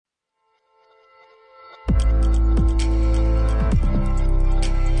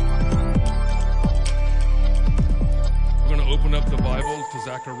to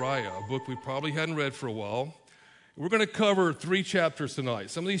Zechariah, a book we probably hadn't read for a while. We're going to cover 3 chapters tonight.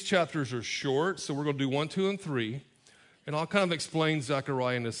 Some of these chapters are short, so we're going to do 1, 2, and 3. And I'll kind of explain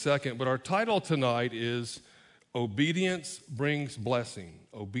Zechariah in a second. But our title tonight is Obedience Brings Blessing.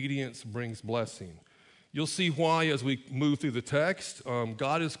 Obedience brings blessing. You'll see why as we move through the text.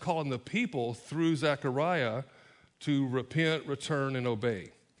 God is calling the people through Zechariah to repent, return, and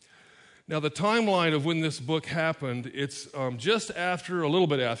obey. Now, the timeline of when this book happened, it's just after, a little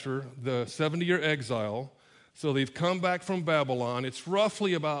bit after, the 70-year exile. So they've come back from Babylon. It's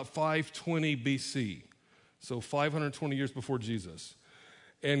roughly about 520 BC, so 520 years before Jesus.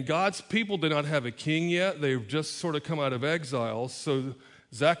 And God's people did not have a king yet. They've just sort of come out of exile. So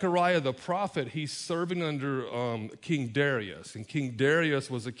Zechariah the prophet, he's serving under King Darius. And King Darius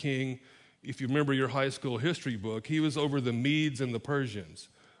was a king, if you remember your high school history book, he was over the Medes and the Persians,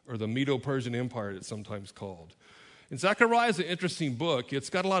 or the Medo-Persian Empire, it's sometimes called. And Zechariah is an interesting book. It's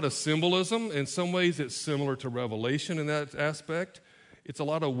got a lot of symbolism. In some ways, it's similar to Revelation in that aspect. It's a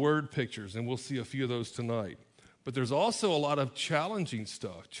lot of word pictures, and we'll see a few of those tonight. But there's also a lot of challenging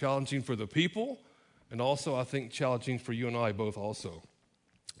stuff, challenging for the people, and also, I think, challenging for you and I both also.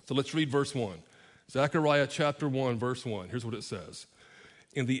 So let's read verse 1. Zechariah chapter 1, verse 1. Here's what it says.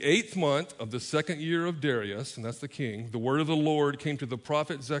 In the 8th month of the 2nd year of Darius, and that's the king, the word of the Lord came to the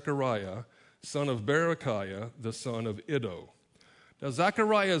prophet Zechariah, son of Berechiah, the son of Iddo. Now,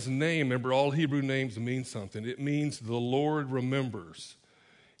 Zechariah's name, remember, all Hebrew names mean something. It means the Lord remembers.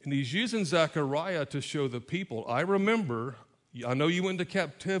 And he's using Zechariah to show the people, I remember, I know you went into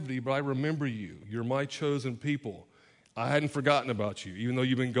captivity, but I remember you. You're my chosen people. I hadn't forgotten about you, even though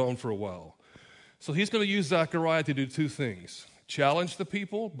you've been gone for a while. So he's going to use Zechariah to do 2 things. Challenge the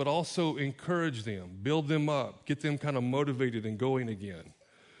people, but also encourage them, build them up, get them kind of motivated and going again.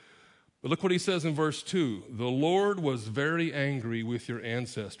 But look what he says in verse 2. The Lord was very angry with your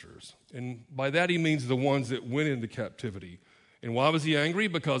ancestors. And by that he means the ones that went into captivity. And why was he angry?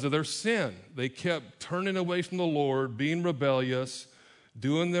 Because of their sin. They kept turning away from the Lord, being rebellious,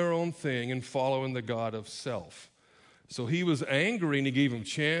 doing their own thing, and following the God of self. So he was angry, and he gave them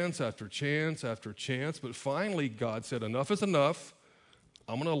chance after chance after chance. But finally, God said, enough is enough.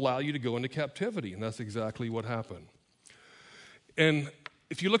 I'm going to allow you to go into captivity. And that's exactly what happened. And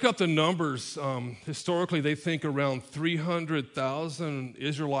if you look up the numbers, historically, they think around 300,000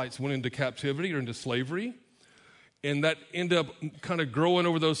 Israelites went into captivity or into slavery. And that ended up kind of growing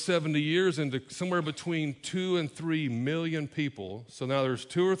over those 70 years into somewhere between 2 and 3 million people. So now there's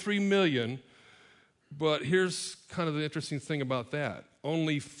 2 or 3 million. But here's kind of the interesting thing about that.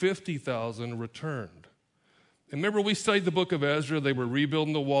 Only 50,000 returned. And remember, we studied the book of Ezra. They were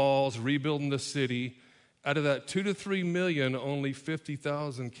rebuilding the walls, rebuilding the city. Out of that 2 to 3 million, only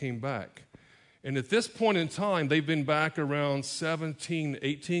 50,000 came back. And at this point in time, they've been back around 17,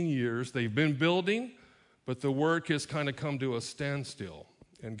 18 years. They've been building, but the work has kind of come to a standstill.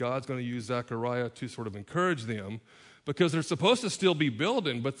 And God's going to use Zechariah to sort of encourage them, because they're supposed to still be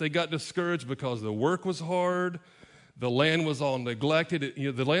building, but they got discouraged because the work was hard, the land was all neglected.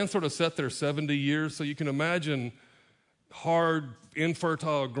 The land sort of sat there 70 years, so you can imagine hard,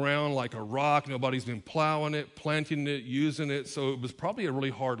 infertile ground like a rock. Nobody's been plowing it, planting it, using it, so it was probably a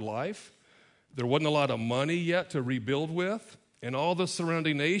really hard life. There wasn't a lot of money yet to rebuild with, and all the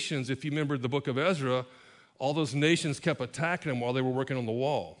surrounding nations, if you remember the book of Ezra, all those nations kept attacking them while they were working on the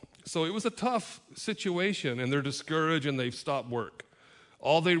wall. So it was a tough situation, and they're discouraged, and they've stopped work.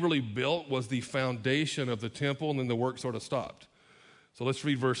 All they really built was the foundation of the temple, and then the work sort of stopped. So let's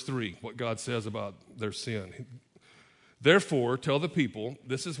read verse 3, what God says about their sin. Therefore, tell the people,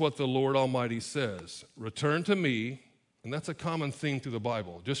 this is what the Lord Almighty says. Return to me, and that's a common theme through the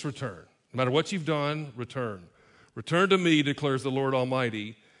Bible. Just return. No matter what you've done, return. Return to me, declares the Lord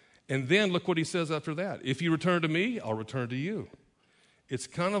Almighty. And then look what he says after that. If you return to me, I'll return to you. It's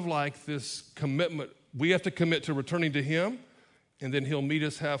kind of like this commitment. We have to commit to returning to him, and then he'll meet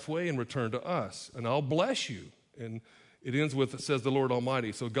us halfway and return to us. And I'll bless you. And it ends with, it says the Lord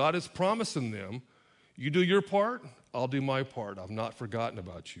Almighty. So God is promising them, you do your part, I'll do my part. I've not forgotten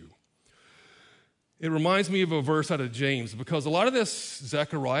about you. It reminds me of a verse out of James, because a lot of this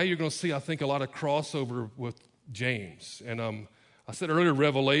Zechariah, you're going to see, I think, a lot of crossover with James. And I said earlier,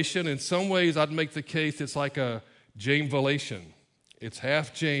 Revelation. In some ways, I'd make the case it's like a Jamevelation. It's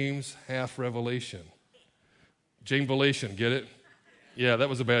half James, half Revelation. Jamevelation, get it? Yeah, that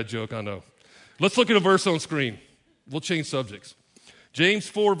was a bad joke, I know. Let's look at a verse on screen. We'll change subjects. James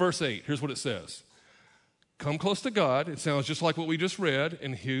 4, verse 8. Here's what it says. Come close to God. It sounds just like what we just read,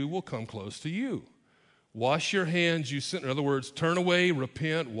 and he will come close to you. Wash your hands, you sin. In other words, turn away,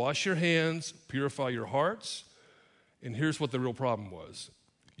 repent, wash your hands, purify your hearts, And here's what the real problem was.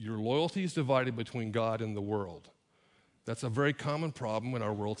 Your loyalty is divided between God and the world. That's a very common problem in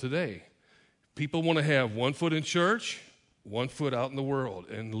our world today. People want to have one foot in church, one foot out in the world,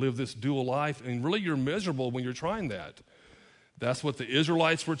 and live this dual life. And really, you're miserable when you're trying that. That's what the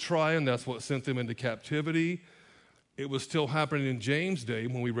Israelites were trying. That's what sent them into captivity. It was still happening in James' day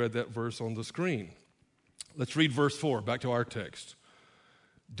when we read that verse on the screen. Let's read verse 4, back to our text.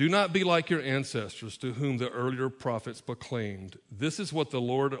 Do not be like your ancestors to whom the earlier prophets proclaimed. This is what the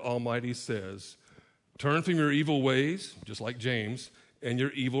Lord Almighty says. Turn from your evil ways, just like James, and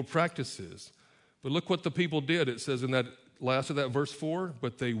your evil practices. But look what the people did. It says in that last of that verse 4,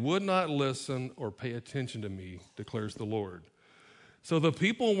 but they would not listen or pay attention to me, declares the Lord. So the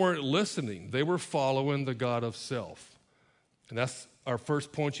people weren't listening. They were following the God of self. And that's our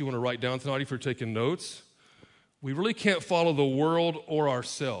first point you want to write down tonight if you're taking notes. We really can't follow the world or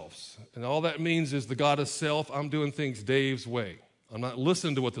ourselves. And all that means is the God of self, I'm doing things Dave's way. I'm not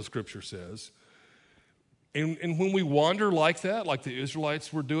listening to what the Scripture says. And when we wander like that, like the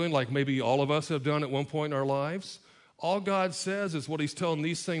Israelites were doing, like maybe all of us have done at one point in our lives, all God says is what he's telling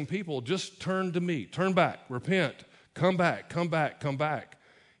these same people, just turn to me, turn back, repent, come back, come back, come back.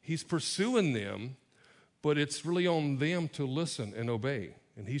 He's pursuing them, but it's really on them to listen and obey.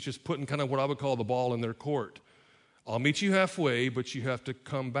 And he's just putting kind of what I would call the ball in their court. I'll meet you halfway, but you have to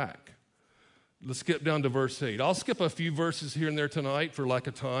come back. Let's skip down to verse 8. I'll skip a few verses here and there tonight for lack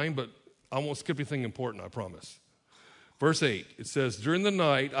of time, but I won't skip anything important, I promise. Verse 8, it says, during the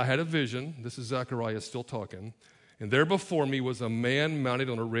night I had a vision. This is Zechariah still talking. And there before me was a man mounted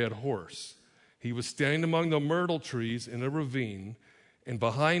on a red horse. He was standing among the myrtle trees in a ravine, and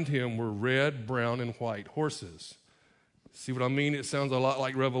behind him were red, brown, and white horses. See what I mean? It sounds a lot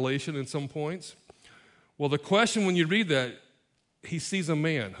like Revelation in some points. Well, the question when you read that, he sees a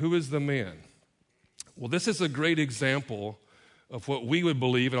man. Who is the man? Well, this is a great example of what we would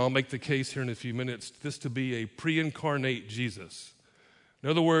believe, and I'll make the case here in a few minutes, this to be a pre-incarnate Jesus. In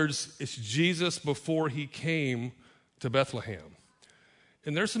other words, it's Jesus before he came to Bethlehem.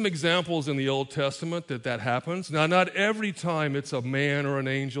 And there's some examples in the Old Testament that happens. Now, not every time it's a man or an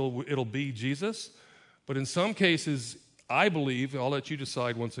angel, it'll be Jesus. But in some cases, I believe, I'll let you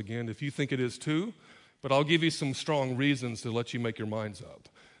decide once again if you think it is too, but I'll give you some strong reasons to let you make your minds up.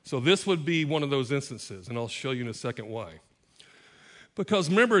 So this would be one of those instances, and I'll show you in a second why. Because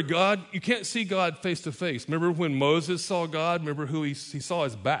remember, God, you can't see God face to face. Remember when Moses saw God? Remember who he saw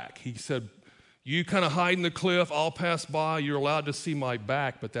his back. He said, you kind of hide in the cliff, I'll pass by, you're allowed to see my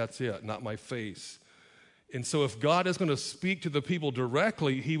back, but that's it, not my face. And so if God is going to speak to the people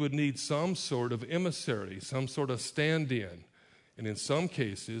directly, he would need some sort of emissary, some sort of stand-in. And in some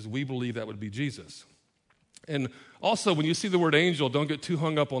cases, we believe that would be Jesus. And also, when you see the word angel, don't get too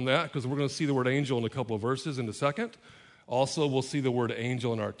hung up on that, because we're going to see the word angel in a couple of verses in a second. Also, we'll see the word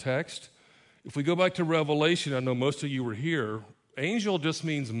angel in our text. If we go back to Revelation, I know most of you were here, angel just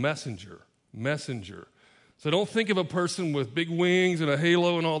means messenger, messenger. So don't think of a person with big wings and a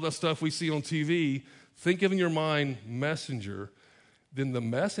halo and all that stuff we see on TV. Think of in your mind messenger. Then the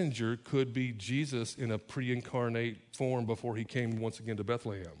messenger could be Jesus in a pre-incarnate form before he came once again to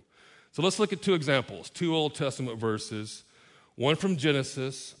Bethlehem. So let's look at two examples, two Old Testament verses. One from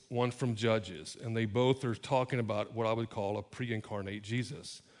Genesis, one from Judges, and they both are talking about what I would call a pre-incarnate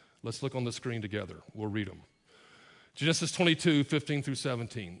Jesus. Let's look on the screen together. We'll read them. Genesis 22, 15 through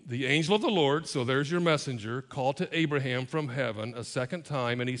 17. The angel of the Lord, so there's your messenger, called to Abraham from heaven a second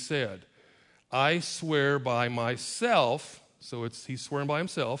time, and he said, I swear by myself, so he's swearing by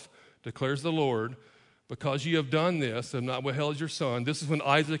himself, declares the Lord, because you have done this and not withheld your son. This is when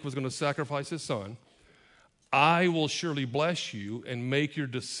Isaac was going to sacrifice his son. I will surely bless you and make your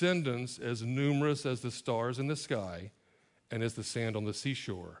descendants as numerous as the stars in the sky and as the sand on the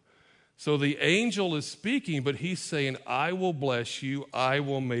seashore. So the angel is speaking, but he's saying, I will bless you. I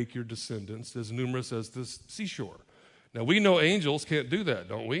will make your descendants as numerous as the seashore. Now, we know angels can't do that,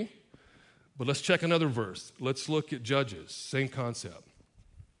 don't we? But let's check another verse. Let's look at Judges, same concept.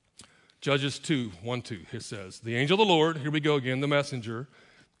 Judges 2, 1, 2, it says, the angel of the Lord, here we go again, the messenger,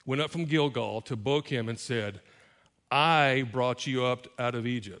 went up from Gilgal to Bochim and said, I brought you up out of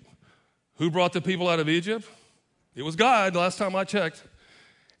Egypt. Who brought the people out of Egypt? It was God, last time I checked.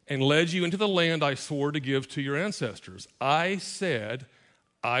 And led you into the land I swore to give to your ancestors. I said,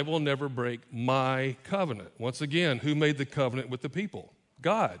 I will never break my covenant. Once again, who made the covenant with the people?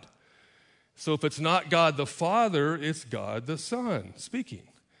 God. So if it's not God the Father, it's God the Son speaking.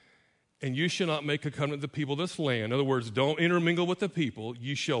 And you shall not make a covenant with the people of this land. In other words, don't intermingle with the people.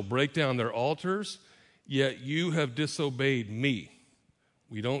 You shall break down their altars, yet you have disobeyed me.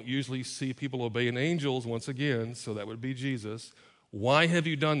 We don't usually see people obeying angels once again, so that would be Jesus. Why have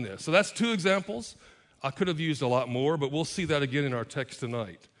you done this? So that's 2 examples. I could have used a lot more, but we'll see that again in our text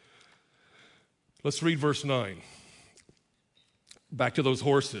tonight. Let's read verse 9. Back to those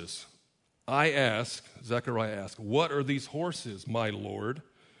horses. Zechariah asked, what are these horses, my Lord?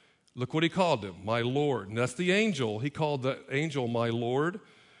 Look what he called them, my Lord. And that's the angel. He called the angel my Lord.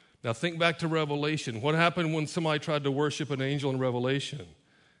 Now think back to Revelation. What happened when somebody tried to worship an angel in Revelation?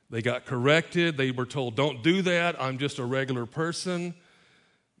 They got corrected. They were told, don't do that. I'm just a regular person.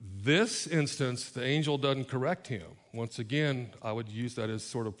 This instance, the angel doesn't correct him. Once again, I would use that as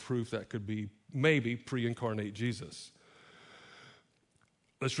sort of proof that could be maybe pre-incarnate Jesus.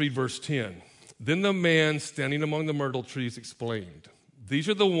 Let's read verse 10. Then the man standing among the myrtle trees explained, these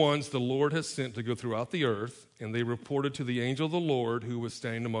are the ones the Lord has sent to go throughout the earth, and they reported to the angel of the Lord who was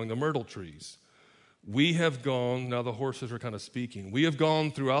standing among the myrtle trees. We have gone, now the horses are kind of speaking, we have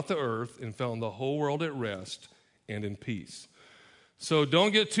gone throughout the earth and found the whole world at rest and in peace. So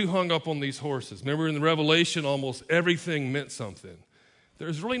don't get too hung up on these horses. Remember in the Revelation, almost everything meant something.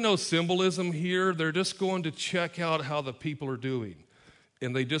 There's really no symbolism here. They're just going to check out how the people are doing.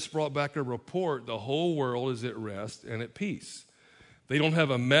 And they just brought back a report. The whole world is at rest and at peace. They don't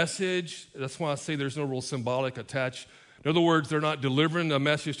have a message. That's why I say there's no real symbolic attached. In other words, they're not delivering a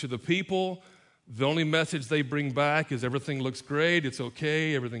message to the people. The only message they bring back is everything looks great, it's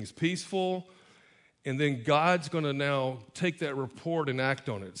okay, everything's peaceful. And then God's going to now take that report and act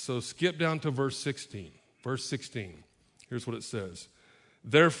on it. So skip down to verse 16. Verse 16. Here's what it says.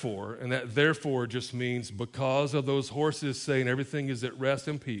 Therefore, and that therefore just means because of those horses saying everything is at rest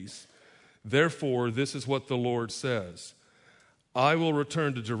and peace, therefore this is what the Lord says. I will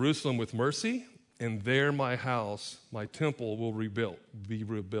return to Jerusalem with mercy, and there my house, my temple will be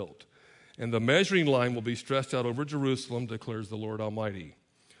rebuilt. And the measuring line will be stretched out over Jerusalem, declares the Lord Almighty.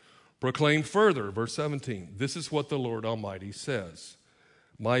 Proclaim further, verse 17, this is what the Lord Almighty says.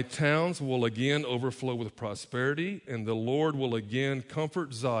 My towns will again overflow with prosperity, and the Lord will again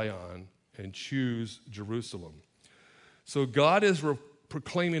comfort Zion and choose Jerusalem. So God is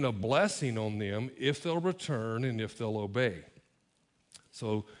proclaiming a blessing on them if they'll return and if they'll obey.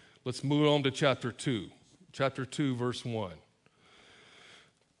 So let's move on to chapter 2. Chapter 2, verse 1.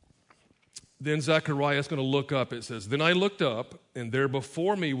 Then Zechariah is going to look up. It says, then I looked up, and there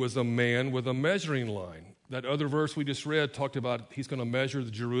before me was a man with a measuring line. That other verse we just read talked about he's going to measure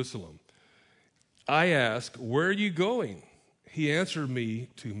the Jerusalem. I asked, where are you going? He answered me,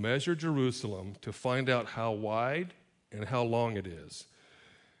 to measure Jerusalem, to find out how wide and how long it is.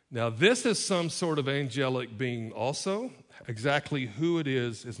 Now, this is some sort of angelic being also. Exactly who it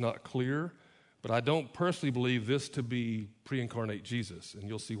is not clear, but I don't personally believe this to be pre-incarnate Jesus, and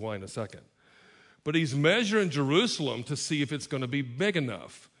you'll see why in a second. But he's measuring Jerusalem to see if it's going to be big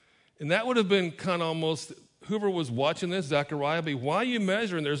enough. And that would have been kind of almost, whoever was watching this, Zechariah, why are you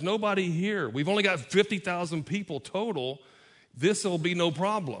measuring? There's nobody here. We've only got 50,000 people total. This will be no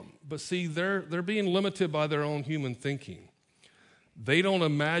problem. But see, they're being limited by their own human thinking. They don't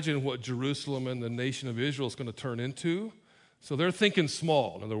imagine what Jerusalem and the nation of Israel is going to turn into. So they're thinking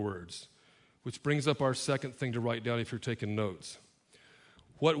small, in other words, which brings up our second thing to write down if you're taking notes.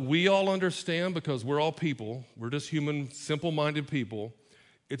 What we all understand, because we're all people, we're just human, simple-minded people,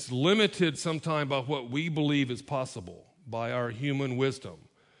 it's limited sometimes by what we believe is possible, by our human wisdom.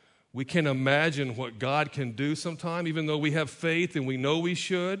 We can imagine what God can do sometime, even though we have faith and we know we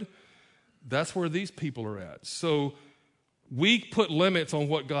should. That's where these people are at. So we put limits on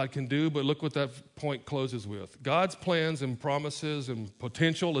what God can do, but look what that point closes with. God's plans and promises and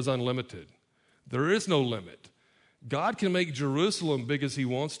potential is unlimited. There is no limit. God can make Jerusalem big as he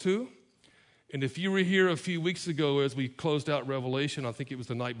wants to. And if you were here a few weeks ago as we closed out Revelation, I think it was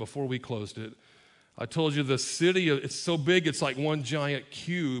the night before we closed it, I told you the city, it's so big it's like one giant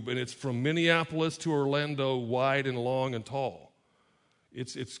cube, and it's from Minneapolis to Orlando, wide and long and tall.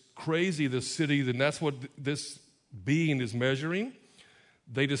 It's crazy, this city, and that's what this being is measuring.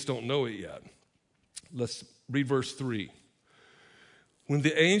 They just don't know it yet. Let's read verse 3. When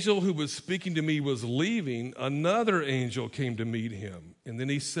the angel who was speaking to me was leaving, another angel came to meet him. And then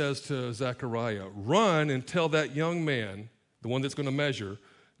he says to Zechariah, run and tell that young man, the one that's going to measure,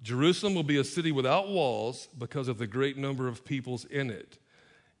 Jerusalem will be a city without walls because of the great number of peoples in it.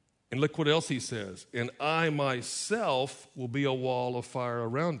 And look what else he says. And I myself will be a wall of fire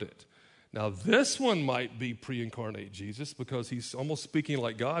around it. Now this one might be pre-incarnate Jesus because he's almost speaking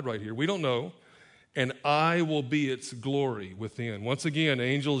like God right here. We don't know. And I will be its glory within. Once again,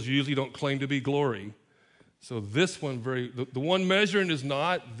 angels usually don't claim to be glory. So this one, the one measuring is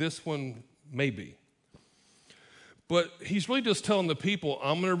not, this one maybe. But he's really just telling the people,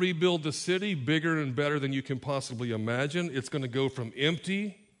 I'm going to rebuild the city bigger and better than you can possibly imagine. It's going to go from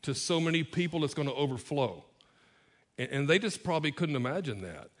empty to so many people it's going to overflow. And they just probably couldn't imagine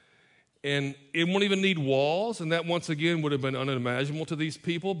that. And it won't even need walls, and that once again would have been unimaginable to these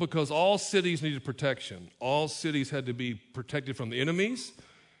people because all cities needed protection. All cities had to be protected from the enemies.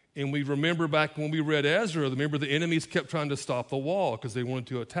 And we remember back when we read Ezra, remember the enemies kept trying to stop the wall because they wanted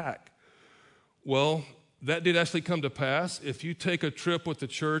to attack. Well, that did actually come to pass. If you take a trip with the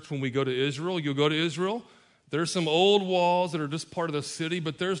church when we go to Israel, you'll go to Israel. There's some old walls that are just part of the city,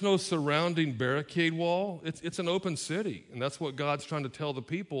 but there's no surrounding barricade wall. It's an open city, and that's what God's trying to tell the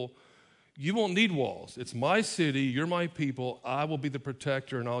people. You won't need walls. It's my city. You're my people. I will be the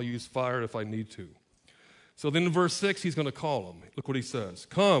protector, and I'll use fire if I need to. So then in verse 6, he's going to call them. Look what he says.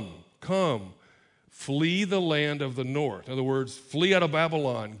 Come, flee the land of the north. In other words, flee out of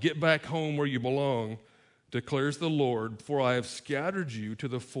Babylon. Get back home where you belong, declares the Lord, for I have scattered you to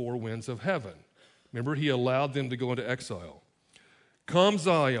the four winds of heaven. Remember, he allowed them to go into exile. Come,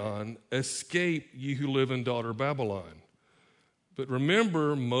 Zion, escape, ye who live in daughter Babylon. But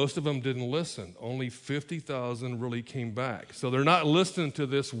remember, most of them didn't listen. Only 50,000 really came back. So they're not listening to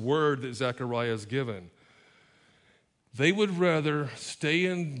this word that Zechariah has given. They would rather stay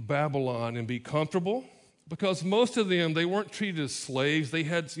in Babylon and be comfortable because most of them, they weren't treated as slaves. They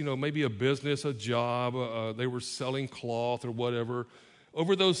had, maybe a business, a job. They were selling cloth or whatever.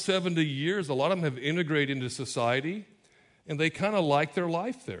 Over those 70 years, a lot of them have integrated into society, and they kind of liked their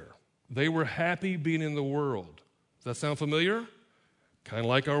life there. They were happy being in the world. Does that sound familiar? Kind of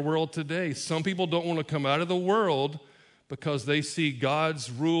like our world today. Some people don't want to come out of the world because they see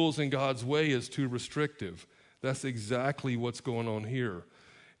God's rules and God's way as too restrictive. That's exactly what's going on here.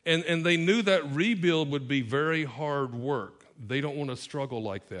 And they knew that rebuild would be very hard work. They don't want to struggle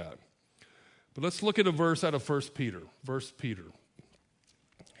like that. But let's look at a verse out of 1 Peter. 1 Peter.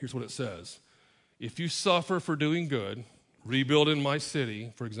 Here's what it says. If you suffer for doing good, rebuild in my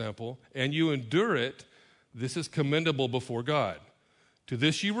city, for example, and you endure it, this is commendable before God. To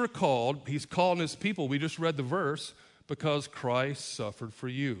this you were called. He's calling his people. We just read the verse, because Christ suffered for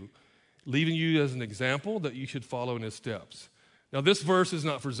you, leaving you as an example that you should follow in his steps. Now, this verse is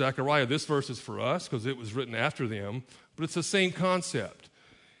not for Zechariah. This verse is for us because it was written after them, but it's the same concept.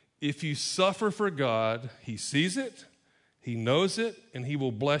 If you suffer for God, he sees it, he knows it, and he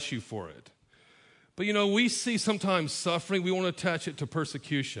will bless you for it. But, we see sometimes suffering, we want to attach it to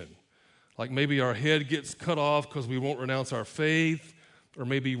persecution. Like maybe our head gets cut off because we won't renounce our faith, or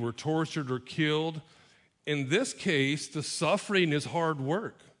maybe we're tortured or killed. In this case, the suffering is hard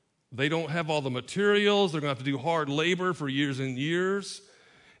work. They don't have all the materials. They're going to have to do hard labor for years and years.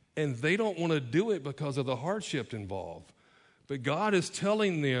 And they don't want to do it because of the hardship involved. But God is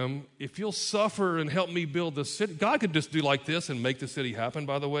telling them, if you'll suffer and help me build the city. God could just do like this and make the city happen,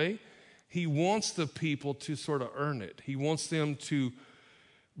 by the way. He wants the people to sort of earn it. He wants them to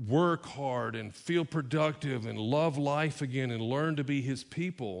work hard and feel productive and love life again and learn to be his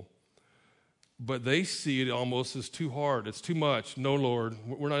people. But they see it almost as too hard. It's too much. No, Lord,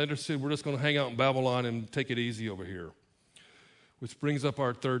 we're not interested. We're just going to hang out in Babylon and take it easy over here. Which brings up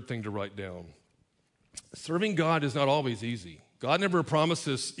our third thing to write down. Serving God is not always easy. God never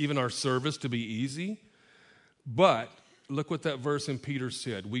promises even our service to be easy. But look what that verse in Peter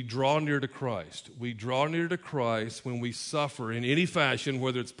said. We draw near to Christ. We draw near to Christ when we suffer in any fashion,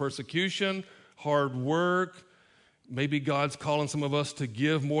 whether it's persecution, hard work. Maybe God's calling some of us to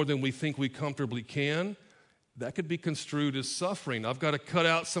give more than we think we comfortably can. That could be construed as suffering. I've got to cut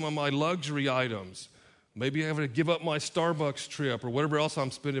out some of my luxury items. Maybe I have to give up my Starbucks trip or whatever else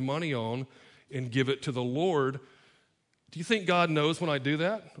I'm spending money on and give it to the Lord. Do you think God knows when I do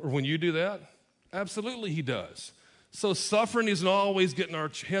that or when you do that? Absolutely, he does. So suffering isn't always getting our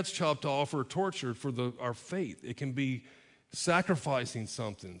heads chopped off or tortured for our faith. It can be sacrificing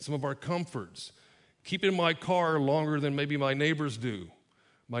something, some of our comforts. Keeping my car longer than maybe my neighbors do.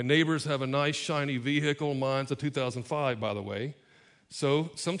 My neighbors have a nice, shiny vehicle. Mine's a 2005, by the way. So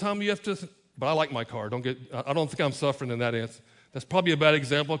sometimes you have to, but I like my car. I don't think I'm suffering in that answer. That's probably a bad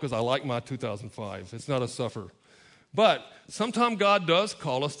example because I like my 2005. It's not a suffer. But sometimes God does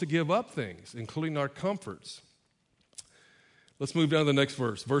call us to give up things, including our comforts. Let's move down to the next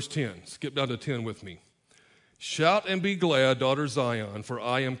verse, verse 10. Skip down to 10 with me. Shout and be glad, daughter Zion, for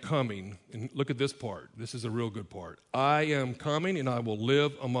I am coming. And look at this part. This is a real good part. I am coming and I will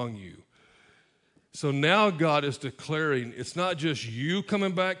live among you. So now God is declaring it's not just you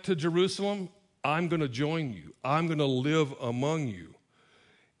coming back to Jerusalem. I'm going to join you. I'm going to live among you.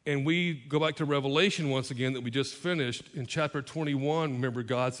 And we go back to Revelation once again that we just finished. In chapter 21, remember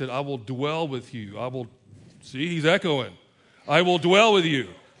God said, I will dwell with you. I will See, he's echoing. I will dwell with you.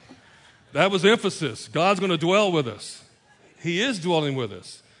 That was emphasis. God's going to dwell with us. He is dwelling with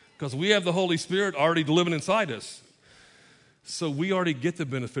us because we have the Holy Spirit already living inside us. So we already get the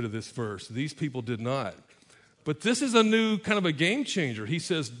benefit of this verse. These people did not. But this is a new kind of a game changer. He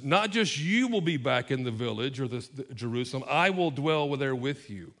says, not just you will be back in the village or the Jerusalem, I will dwell there with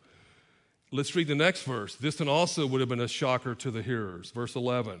you. Let's read the next verse. This one also would have been a shocker to the hearers. Verse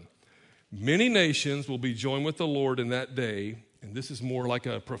 11. Many nations will be joined with the Lord in that day, and this is more like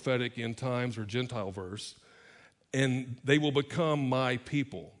a prophetic end times or Gentile verse, and they will become my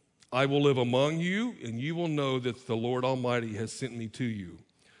people. I will live among you, and you will know that the Lord Almighty has sent me to you.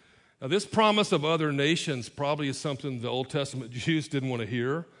 Now, this promise of other nations probably is something the Old Testament Jews didn't want to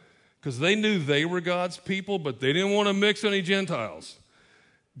hear because they knew they were God's people, but they didn't want to mix any Gentiles.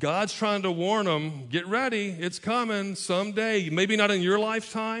 God's trying to warn them, get ready, it's coming someday. Maybe not in your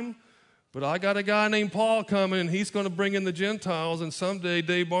lifetime, but I got a guy named Paul coming, and he's going to bring in the Gentiles, and someday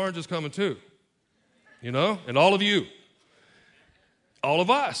Dave Barnes is coming too. You know, and all of you. All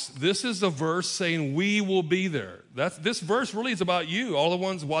of us. This is a verse saying we will be there. This verse really is about you, all the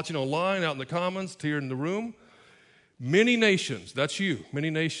ones watching online, out in the comments, here in the room. Many nations, that's you, many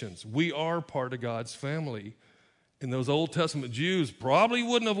nations. We are part of God's family. And those Old Testament Jews probably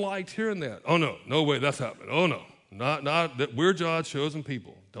wouldn't have liked hearing that. Oh, no way, that's happening. Oh, no, not that we're God's chosen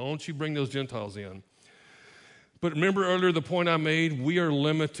people. Don't you bring those Gentiles in. But remember earlier the point I made, we are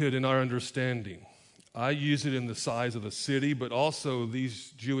limited in our understanding. I use it in the size of the city, but also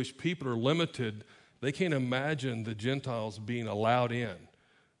these Jewish people are limited. They can't imagine the Gentiles being allowed in.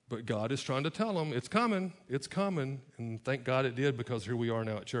 But God is trying to tell them, it's coming, and thank God it did because here we are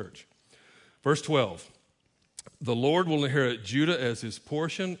now at church. Verse 12, the Lord will inherit Judah as his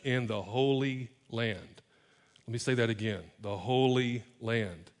portion in the Holy Land. Let me say that again, the Holy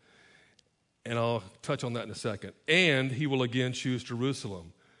Land. And I'll touch on that in a second. And he will again choose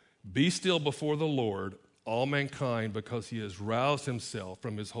Jerusalem. Be still before the Lord, all mankind, because he has roused himself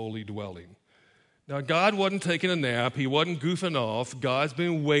from his holy dwelling. Now, God wasn't taking a nap. He wasn't goofing off. God's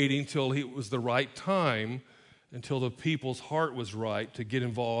been waiting till it was the right time, until the people's heart was right to get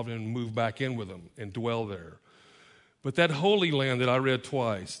involved and move back in with them and dwell there. But that Holy Land that I read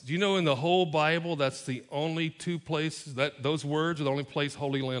twice, do you know in the whole Bible that's the only two places, those words are the only place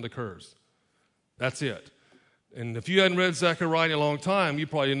Holy Land occurs? That's it. And if you hadn't read Zechariah in a long time, you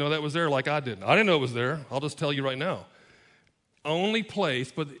probably didn't know that was there like I didn't. I didn't know it was there. I'll just tell you right now. Only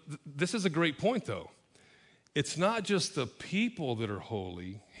place, but this is a great point though. It's not just the people that are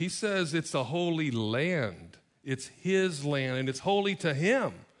holy. He says it's a holy land. It's his land, and it's holy to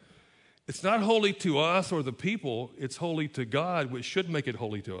him. It's not holy to us or the people. It's holy to God, which should make it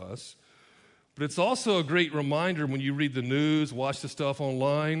holy to us. But it's also a great reminder when you read the news, watch the stuff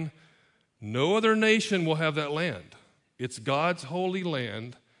online. No other nation will have that land. It's God's holy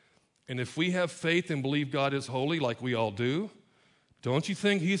land. And if we have faith and believe God is holy like we all do, don't you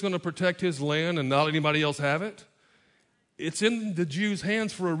think he's going to protect his land and not let anybody else have it? It's in the Jews'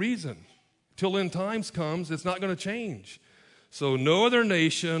 hands for a reason. Till end times comes, it's not going to change. So no other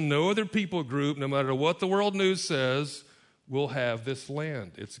nation, no other people group, no matter what the world news says, will have this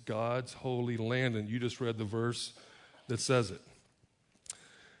land. It's God's holy land. And you just read the verse that says it.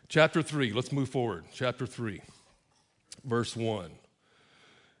 Chapter 3, let's move forward. Chapter 3, verse 1.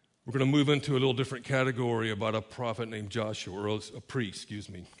 We're going to move into a little different category about a prophet named Joshua, or a priest, excuse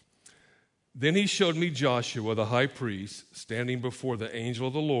me. Then he showed me Joshua, the high priest, standing before the angel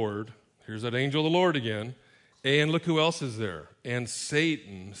of the Lord. Here's that angel of the Lord again. And look who else is there. And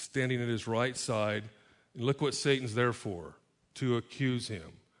Satan standing at his right side. And look what Satan's there for, to accuse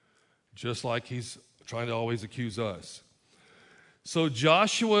him. Just like he's trying to always accuse us. So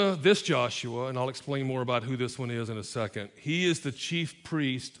Joshua, and I'll explain more about who this one is in a second, he is the chief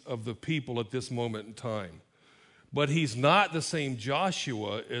priest of the people at this moment in time. But he's not the same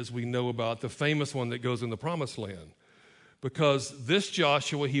Joshua as we know about the famous one that goes in the promised land. Because this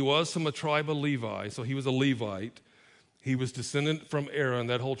Joshua, he was from a tribe of Levi, so he was a Levite. He was descendant from Aaron,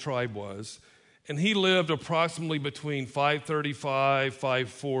 that whole tribe was. And he lived approximately between 535,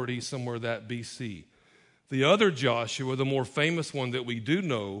 540, somewhere that BC. The other Joshua, the more famous one that we do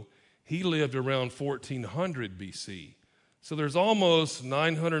know, he lived around 1400 BC. So there's almost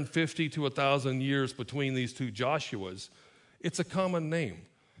 950 to 1,000 years between these two Joshuas. It's a common name.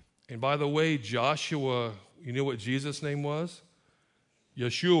 And by the way, Joshua, you know what Jesus' name was?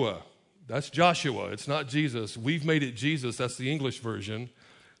 Yeshua. That's Joshua. It's not Jesus. We've made it Jesus. That's the English version.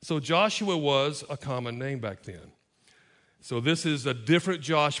 So Joshua was a common name back then. So this is a different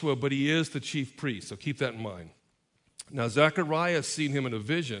Joshua, but he is the chief priest. So keep that in mind. Now, Zechariah has seen him in a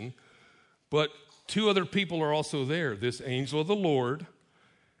vision, but two other people are also there. This angel of the Lord,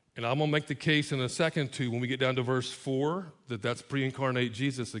 and I'm going to make the case in a second too, when we get down to verse 4, that's pre-incarnate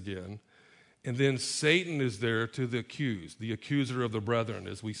Jesus again. And then Satan is there to the accuser of the brethren,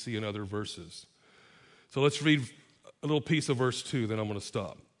 as we see in other verses. So let's read a little piece of verse 2, then I'm going to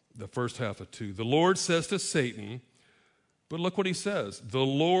stop. The first half of 2. The Lord says to Satan, but look what he says. The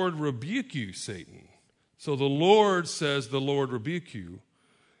Lord rebuke you, Satan. So the Lord says, the Lord rebuke you.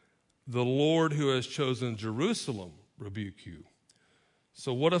 The Lord who has chosen Jerusalem rebuke you.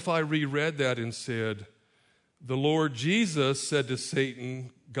 So what if I reread that and said, the Lord Jesus said to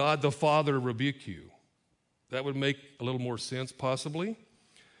Satan, God the Father rebuke you? That would make a little more sense, possibly.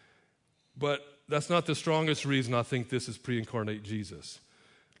 But that's not the strongest reason I think this is pre-incarnate Jesus.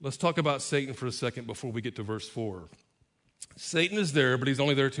 Let's talk about Satan for a second before we get to verse 4. Satan is there, but he's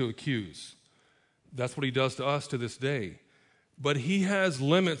only there to accuse. That's what he does to us to this day. But he has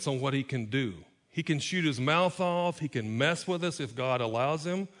limits on what he can do. He can shoot his mouth off. He can mess with us if God allows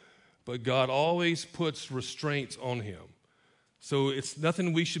him. But God always puts restraints on him. So it's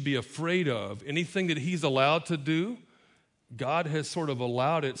nothing we should be afraid of. Anything that he's allowed to do, God has sort of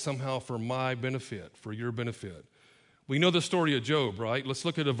allowed it somehow for my benefit, for your benefit. We know the story of Job, right? Let's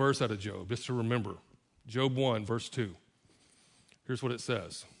look at a verse out of Job, just to remember. Job 1, verse 2. Here's what it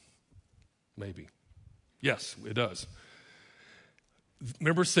says. Maybe. Yes, it does.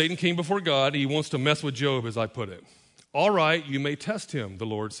 Remember, Satan came before God. He wants to mess with Job, as I put it. All right, you may test him, the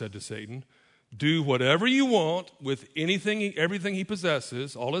Lord said to Satan. Do whatever you want with everything he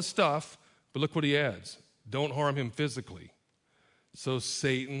possesses, all his stuff. But look what he adds. Don't harm him physically. So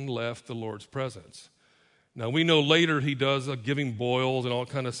Satan left the Lord's presence. Now, we know later he does give him boils and all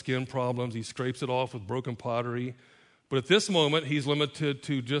kind of skin problems. He scrapes it off with broken pottery. But at this moment, he's limited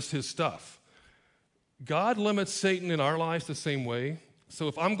to just his stuff. God limits Satan in our lives the same way. So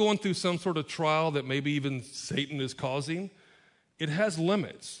if I'm going through some sort of trial that maybe even Satan is causing, it has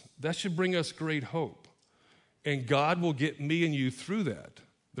limits. That should bring us great hope. And God will get me and you through that.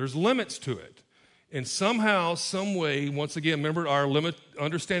 There's limits to it. And somehow, some way, once again, remember our limit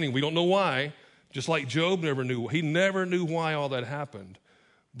understanding. We don't know why. Just like Job never knew. He never knew why all that happened.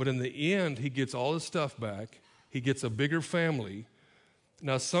 But in the end, he gets all his stuff back. He gets a bigger family.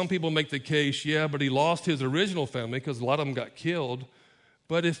 Now, some people make the case, yeah, but he lost his original family because a lot of them got killed.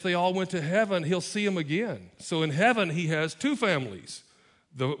 But if they all went to heaven, he'll see them again. So in heaven, he has two families.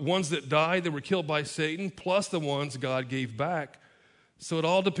 The ones that died, that were killed by Satan, plus the ones God gave back. So it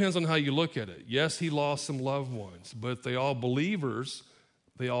all depends on how you look at it. Yes, he lost some loved ones, but they all believers.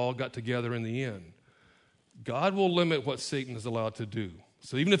 They all got together in the end. God will limit what Satan is allowed to do.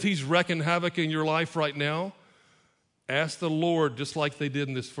 So even if he's wreaking havoc in your life right now, ask the Lord, just like they did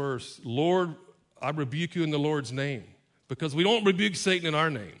in this verse, Lord, I rebuke you in the Lord's name. Because we don't rebuke Satan in our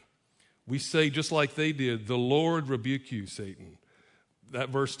name. We say, just like they did, the Lord rebuke you, Satan. That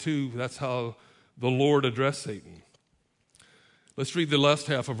verse 2, that's how the Lord addressed Satan. Let's read the last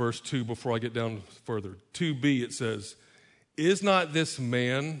half of verse 2 before I get down further. 2b, it says, is not this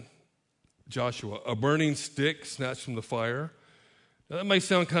man, Joshua, a burning stick snatched from the fire? Now, that may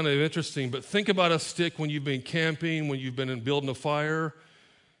sound kind of interesting, but think about a stick when you've been camping, when you've been building a fire.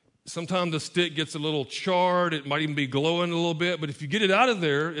 Sometimes the stick gets a little charred. It might even be glowing a little bit, but if you get it out of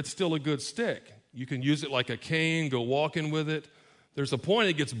there, it's still a good stick. You can use it like a cane, go walking with it. There's a point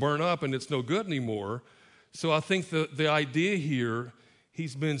it gets burned up and it's no good anymore. So I think the idea here,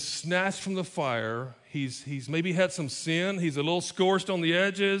 he's been snatched from the fire. He's maybe had some sin. He's a little scorched on the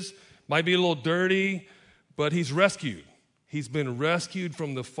edges, might be a little dirty, but he's rescued. He's been rescued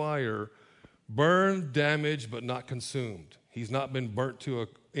from the fire, burned, damaged, but not consumed. He's not been burnt to an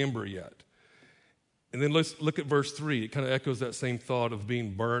ember yet. And then let's look at verse 3. It kind of echoes that same thought of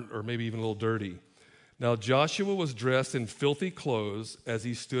being burnt or maybe even a little dirty. Now Joshua was dressed in filthy clothes as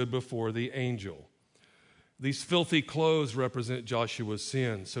he stood before the angel. These filthy clothes represent Joshua's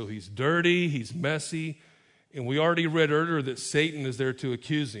sin. So he's dirty, he's messy, and we already read earlier that Satan is there to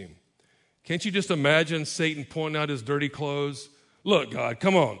accuse him. Can't you just imagine Satan pointing out his dirty clothes? Look, God,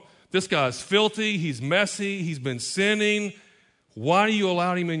 come on. This guy's filthy, he's messy, he's been sinning. Why do you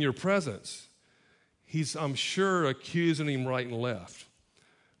allow him in your presence? He's, I'm sure, accusing him right and left.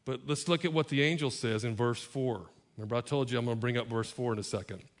 But let's look at what the angel says in verse 4. Remember, I told you I'm going to bring up verse 4 in a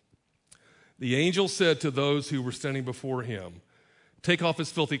second. The angel said to those who were standing before him, take off his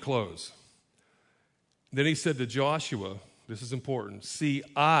filthy clothes. Then he said to Joshua, this is important, see,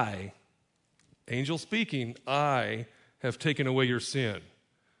 I, angel speaking, I have taken away your sin.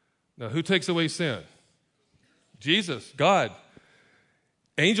 Now, who takes away sin? Jesus, God.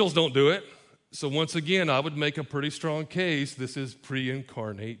 Angels don't do it. So once again, I would make a pretty strong case this is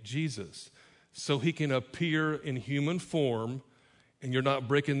pre-incarnate Jesus. so he can appear in human form, and you're not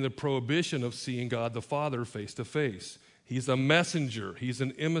breaking the prohibition of seeing God the Father face to face. He's a messenger. He's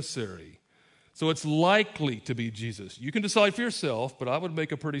an emissary. So it's likely to be Jesus. You can decide for yourself, but I would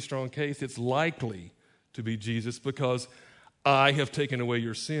make a pretty strong case it's likely to be Jesus because I have taken away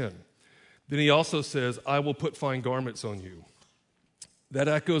your sin. Then he also says, I will put fine garments on you. That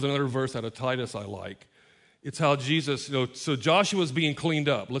echoes another verse out of Titus I like. It's how Jesus, so Joshua's being cleaned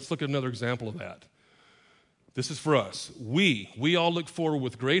up. Let's look at another example of that. This is for us. We all look forward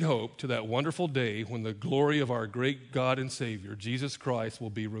with great hope to that wonderful day when the glory of our great God and Savior, Jesus Christ, will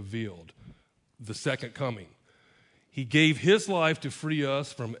be revealed, the second coming. He gave his life to free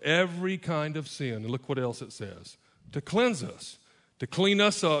us from every kind of sin. And look what else it says. To cleanse us, to clean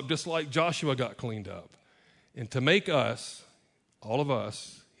us up just like Joshua got cleaned up, and to make us, all of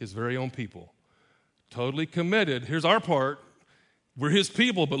us, his very own people, totally committed. Here's our part. We're his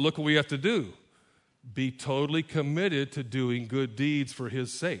people, but look what we have to do. Be totally committed to doing good deeds for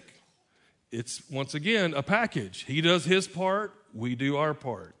his sake. It's, once again, a package. He does his part, we do our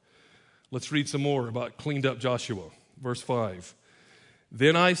part. Let's read some more about cleaned up Joshua. Verse 5.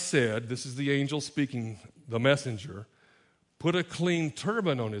 Then I said, this is the angel speaking, the messenger, put a clean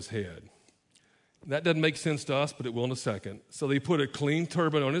turban on his head. That doesn't make sense to us, but it will in a second. So they put a clean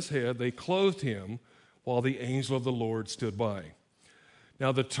turban on his head. They clothed him while the angel of the Lord stood by.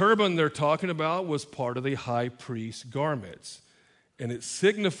 Now, the turban they're talking about was part of the high priest's garments, and it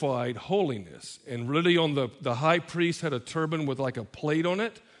signified holiness. And really, on the high priest had a turban with like a plate on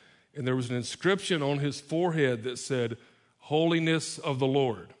it, and there was an inscription on his forehead that said, Holiness of the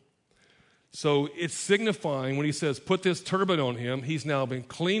Lord. So it's signifying when he says, put this turban on him, he's now been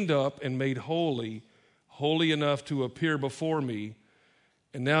cleaned up and made holy, holy enough to appear before me.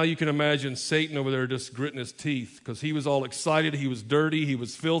 And now you can imagine Satan over there just gritting his teeth because he was all excited. He was dirty. He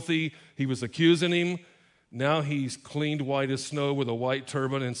was filthy. He was accusing him. Now he's cleaned white as snow with a white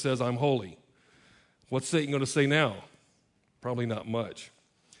turban and says, I'm holy. What's Satan going to say now? Probably not much.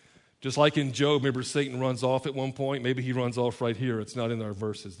 Just like in Job, remember Satan runs off at one point? Maybe he runs off right here. It's not in our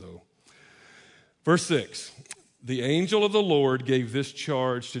verses, though. Verse 6, the angel of the Lord gave this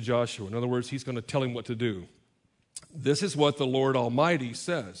charge to Joshua. In other words, he's going to tell him what to do. This is what the Lord Almighty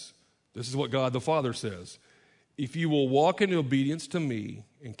says. This is what God the Father says. If you will walk in obedience to me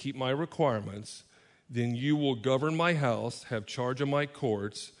and keep my requirements, then you will govern my house, have charge of my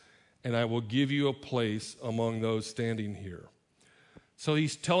courts, and I will give you a place among those standing here. So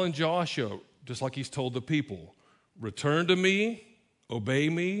he's telling Joshua, just like he's told the people, return to me, obey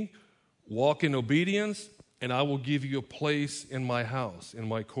me, walk in obedience, and I will give you a place in my house, in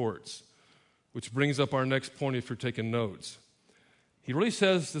my courts. Which brings up our next point if you're taking notes. He really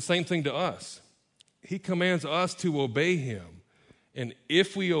says the same thing to us. He commands us to obey him. And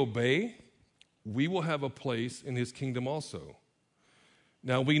if we obey, we will have a place in his kingdom also.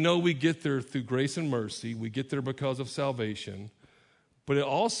 Now, we know we get there through grace and mercy. We get there because of salvation. But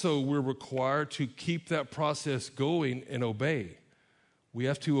we're required to keep that process going and obey. We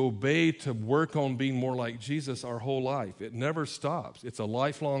have to obey to work on being more like Jesus our whole life. It never stops. It's a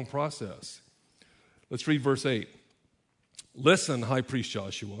lifelong process. Let's read verse 8. Listen, high priest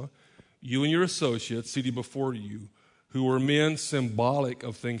Joshua, you and your associates seated before you, who are men symbolic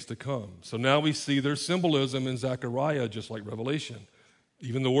of things to come. So now we see there's symbolism in Zechariah, just like Revelation.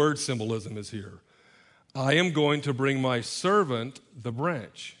 Even the word symbolism is here. I am going to bring my servant, the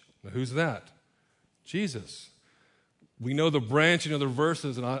branch. Now, who's that? Jesus. We know the branch in other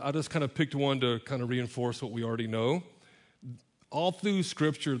verses, and I just kind of picked one to kind of reinforce what we already know. All through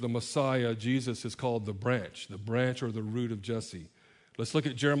Scripture, the Messiah, Jesus, is called the branch or the root of Jesse. Let's look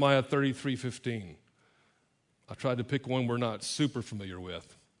at Jeremiah 33:15. I tried to pick one we're not super familiar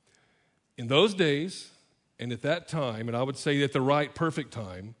with. In those days, and at that time, and I would say at the right, perfect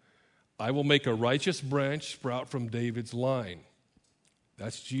time, I will make a righteous branch sprout from David's line.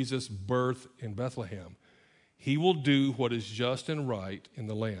 That's Jesus' birth in Bethlehem. He will do what is just and right in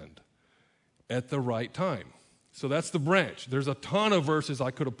the land at the right time. So that's the branch. There's a ton of verses I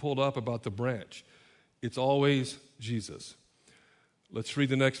could have pulled up about the branch. It's always Jesus. Let's read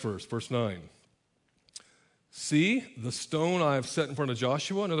the next verse, verse 9. See the stone I have set in front of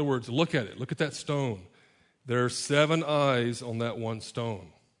Joshua? In other words, look at it. Look at that stone. There are 7 eyes on that one stone.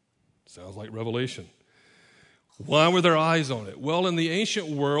 Sounds like Revelation. Why were there eyes on it? Well, in the ancient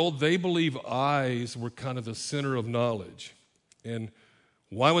world, they believe eyes were kind of the center of knowledge. And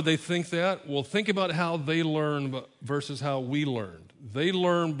why would they think that? Well, think about how they learned versus how we learned. They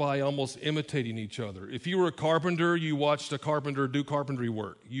learned by almost imitating each other. If you were a carpenter, you watched a carpenter do carpentry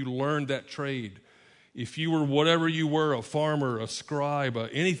work. You learned that trade. If you were whatever you were, a farmer, a scribe,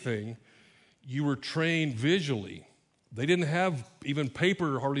 anything, you were trained visually. They didn't have even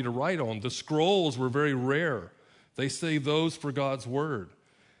paper hardly to write on. The scrolls were very rare. They saved those for God's word.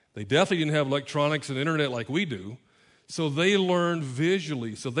 They definitely didn't have electronics and internet like we do. So they learned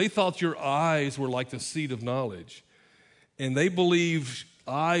visually. So they thought your eyes were like the seat of knowledge. And they believed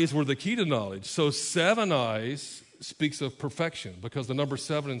eyes were the key to knowledge. So 7 eyes speaks of perfection because the number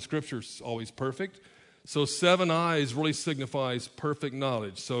 7 in Scripture is always perfect. So 7 eyes really signifies perfect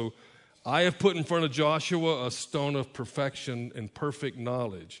knowledge. So I have put in front of Joshua a stone of perfection and perfect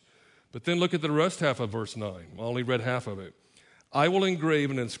knowledge. But then look at the rest half of verse 9. I only read half of it. I will engrave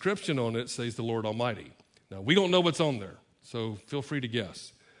an inscription on it, says the Lord Almighty. Now, we don't know what's on there, so feel free to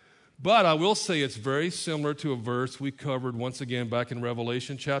guess. But I will say it's very similar to a verse we covered once again back in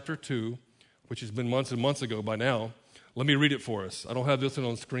Revelation chapter 2, which has been months and months ago by now. Let me read it for us. I don't have this one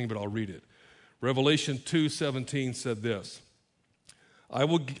on the screen, but I'll read it. Revelation 2:17 said this, I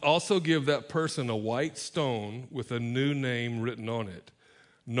will also give that person a white stone with a new name written on it,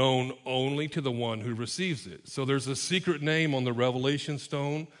 known only to the one who receives it. So there's a secret name on the Revelation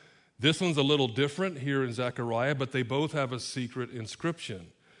stone. This one's a little different here in Zechariah, but they both have a secret inscription.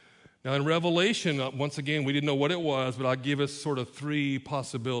 Now in Revelation, once again, we didn't know what it was, but I'll give us sort of 3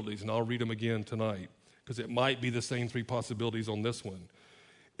 possibilities, and I'll read them again tonight because it might be the same 3 possibilities on this one.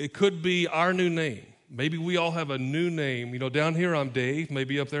 It could be our new name. Maybe we all have a new name. You know, down here I'm Dave.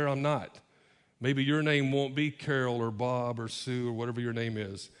 Maybe up there I'm not. Maybe your name won't be Carol or Bob or Sue or whatever your name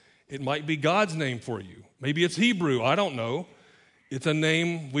is. It might be God's name for you. Maybe it's Hebrew. I don't know. It's a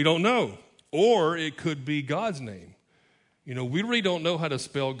name we don't know. Or it could be God's name. You know, we really don't know how to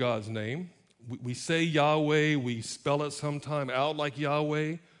spell God's name. We say Yahweh. We spell it sometime out like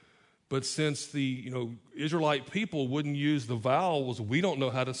Yahweh. But since the Israelite people wouldn't use the vowels, we don't know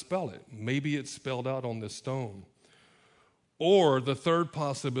how to spell it. Maybe it's spelled out on this stone. Or the third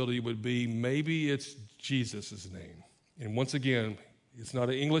possibility would be maybe it's Jesus' name. And once again, it's not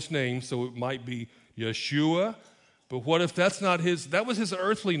an English name, so it might be Yeshua. But what if that's not that was his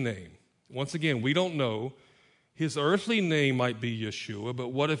earthly name? Once again, we don't know. His earthly name might be Yeshua, but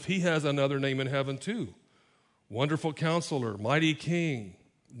what if he has another name in heaven too? Wonderful Counselor, Mighty King,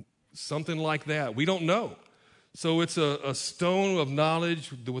 something like that. We don't know. So it's a stone of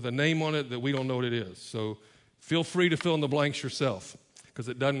knowledge with a name on it that we don't know what it is. So feel free to fill in the blanks yourself because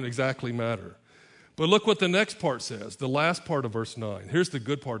it doesn't exactly matter. But look what the next part says, the last part of verse 9. Here's the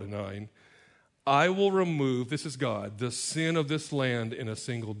good part of 9. I will remove, this is God, the sin of this land in a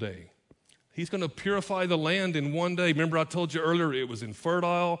single day. He's going to purify the land in one day. Remember I told you earlier it was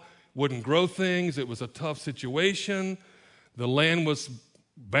infertile, wouldn't grow things. It was a tough situation. The land was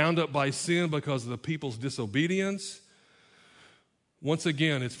bound up by sin because of the people's disobedience. Once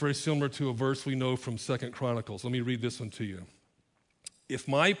again, it's very similar to a verse we know from 2 Chronicles. Let me read this one to you. If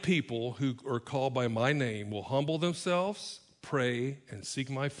my people who are called by my name will humble themselves, pray, and seek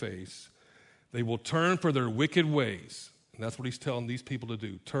my face, they will turn from their wicked ways. And that's what he's telling these people to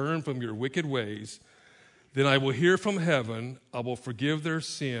do. Turn from your wicked ways. Then I will hear from heaven. I will forgive their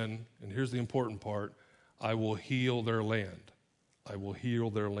sin. And here's the important part. I will heal their land. I will heal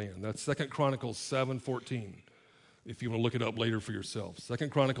their land. That's 2 Chronicles 7:14. If you want to look it up later for yourself. 2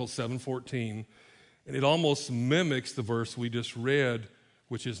 Chronicles 7:14. And it almost mimics the verse we just read,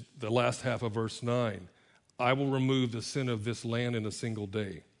 which is the last half of verse 9. I will remove the sin of this land in a single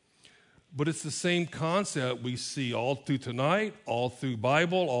day. But it's the same concept we see all through tonight, all through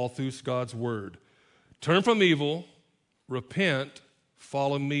Bible, all through God's Word. Turn from evil, repent,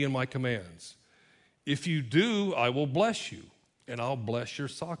 follow me and my commands. If you do, I will bless you, and I'll bless your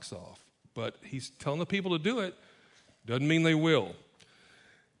socks off. But he's telling the people to do it. Doesn't mean they will.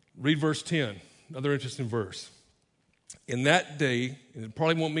 Read verse 10, another interesting verse. In that day, and it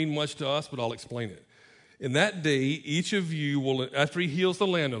probably won't mean much to us, but I'll explain it. In that day, each of you will, after he heals the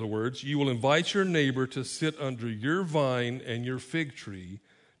land, in other words, you will invite your neighbor to sit under your vine and your fig tree,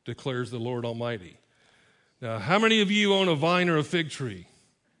 declares the Lord Almighty. Now, how many of you own a vine or a fig tree?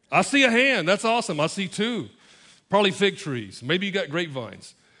 I see a hand. That's awesome. I see 2. Probably fig trees. Maybe you got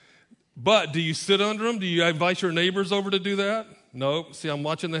grapevines. But do you sit under them? Do you invite your neighbors over to do that? No. See, I'm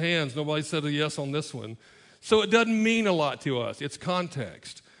watching the hands. Nobody said a yes on this one. So it doesn't mean a lot to us. It's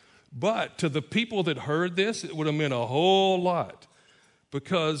context. But to the people that heard this, it would have meant a whole lot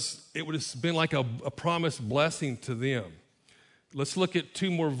because it would have been like a promised blessing to them. Let's look at 2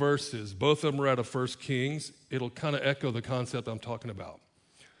 more verses. Both of them are out of 1 Kings. It'll kind of echo the concept I'm talking about.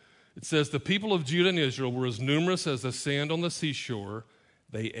 It says, the people of Judah and Israel were as numerous as the sand on the seashore.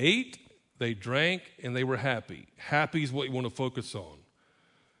 They ate, they drank, and they were happy. Happy is what you want to focus on.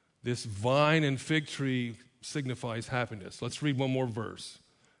 This vine and fig tree signifies happiness. Let's read one more verse.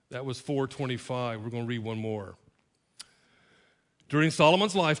 That was 4:25. We're going to read one more. During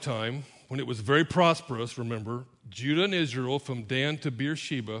Solomon's lifetime, when it was very prosperous, remember, Judah and Israel, from Dan to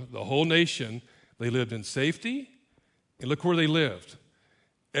Beersheba, the whole nation, they lived in safety. And look where they lived.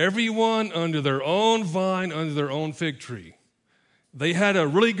 Everyone under their own vine, under their own fig tree. They had a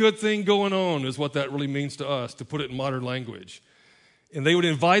really good thing going on, is what that really means to us, to put it in modern language. And they would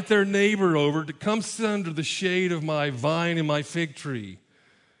invite their neighbor over to come sit under the shade of my vine and my fig tree.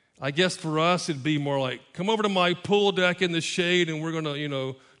 I guess for us, it'd be more like, come over to my pool deck in the shade and we're going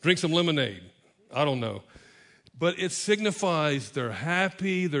to, drink some lemonade. I don't know. But it signifies they're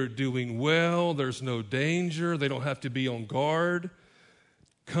happy, they're doing well, there's no danger, they don't have to be on guard.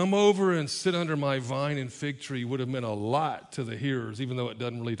 Come over and sit under my vine and fig tree would have meant a lot to the hearers, even though it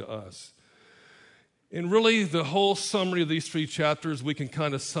doesn't really to us. And really, the whole summary of these 3 chapters, we can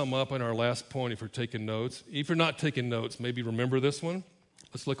kind of sum up in our last point if you're taking notes. If you're not taking notes, maybe remember this one.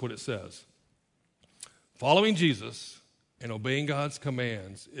 Let's look what it says. Following Jesus and obeying God's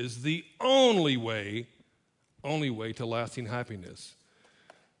commands is the only way to lasting happiness.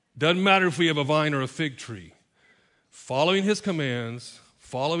 Doesn't matter if we have a vine or a fig tree. Following his commands,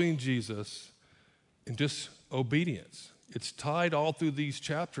 following Jesus, and just obedience. It's tied all through these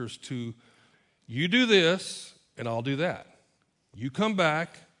chapters to you do this and I'll do that. You come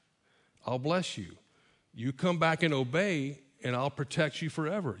back, I'll bless you. You come back and obey and I'll protect you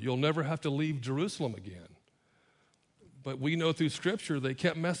forever. You'll never have to leave Jerusalem again. But we know through Scripture they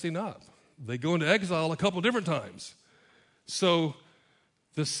kept messing up. They go into exile a couple different times. So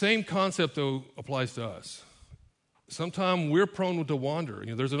the same concept, though, applies to us. Sometimes we're prone to wander.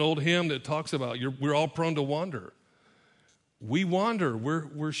 There's an old hymn that talks about we're all prone to wander. We wander.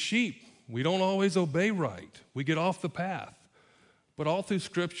 We're sheep. We don't always obey right. We get off the path. But all through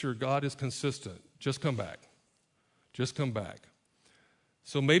Scripture, God is consistent. Just come back. Just come back.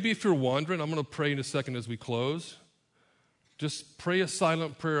 So maybe if you're wandering, I'm going to pray in a second as we close. Just pray a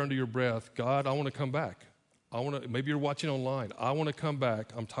silent prayer under your breath. God, I want to come back. Maybe you're watching online. I want to come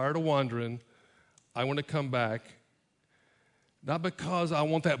back. I'm tired of wandering. I want to come back. Not because I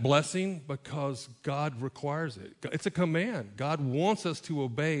want that blessing, because God requires it. It's a command. God wants us to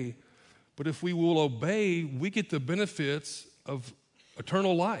obey. But if we will obey, we get the benefits of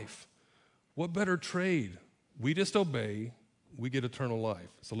eternal life. What better trade? We just obey, we get eternal life.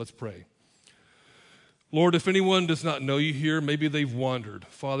 So let's pray. Lord, if anyone does not know you here, maybe they've wandered.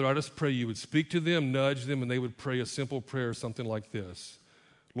 Father, I just pray you would speak to them, nudge them, and they would pray a simple prayer, something like this.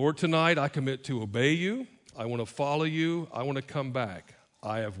 Lord, tonight I commit to obey you. I want to follow you. I want to come back.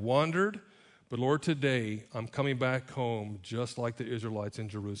 I have wandered, but Lord, today I'm coming back home just like the Israelites in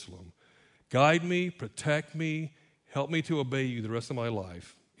Jerusalem. Guide me, protect me, help me to obey you the rest of my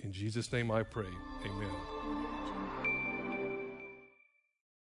life. In Jesus' name I pray, amen.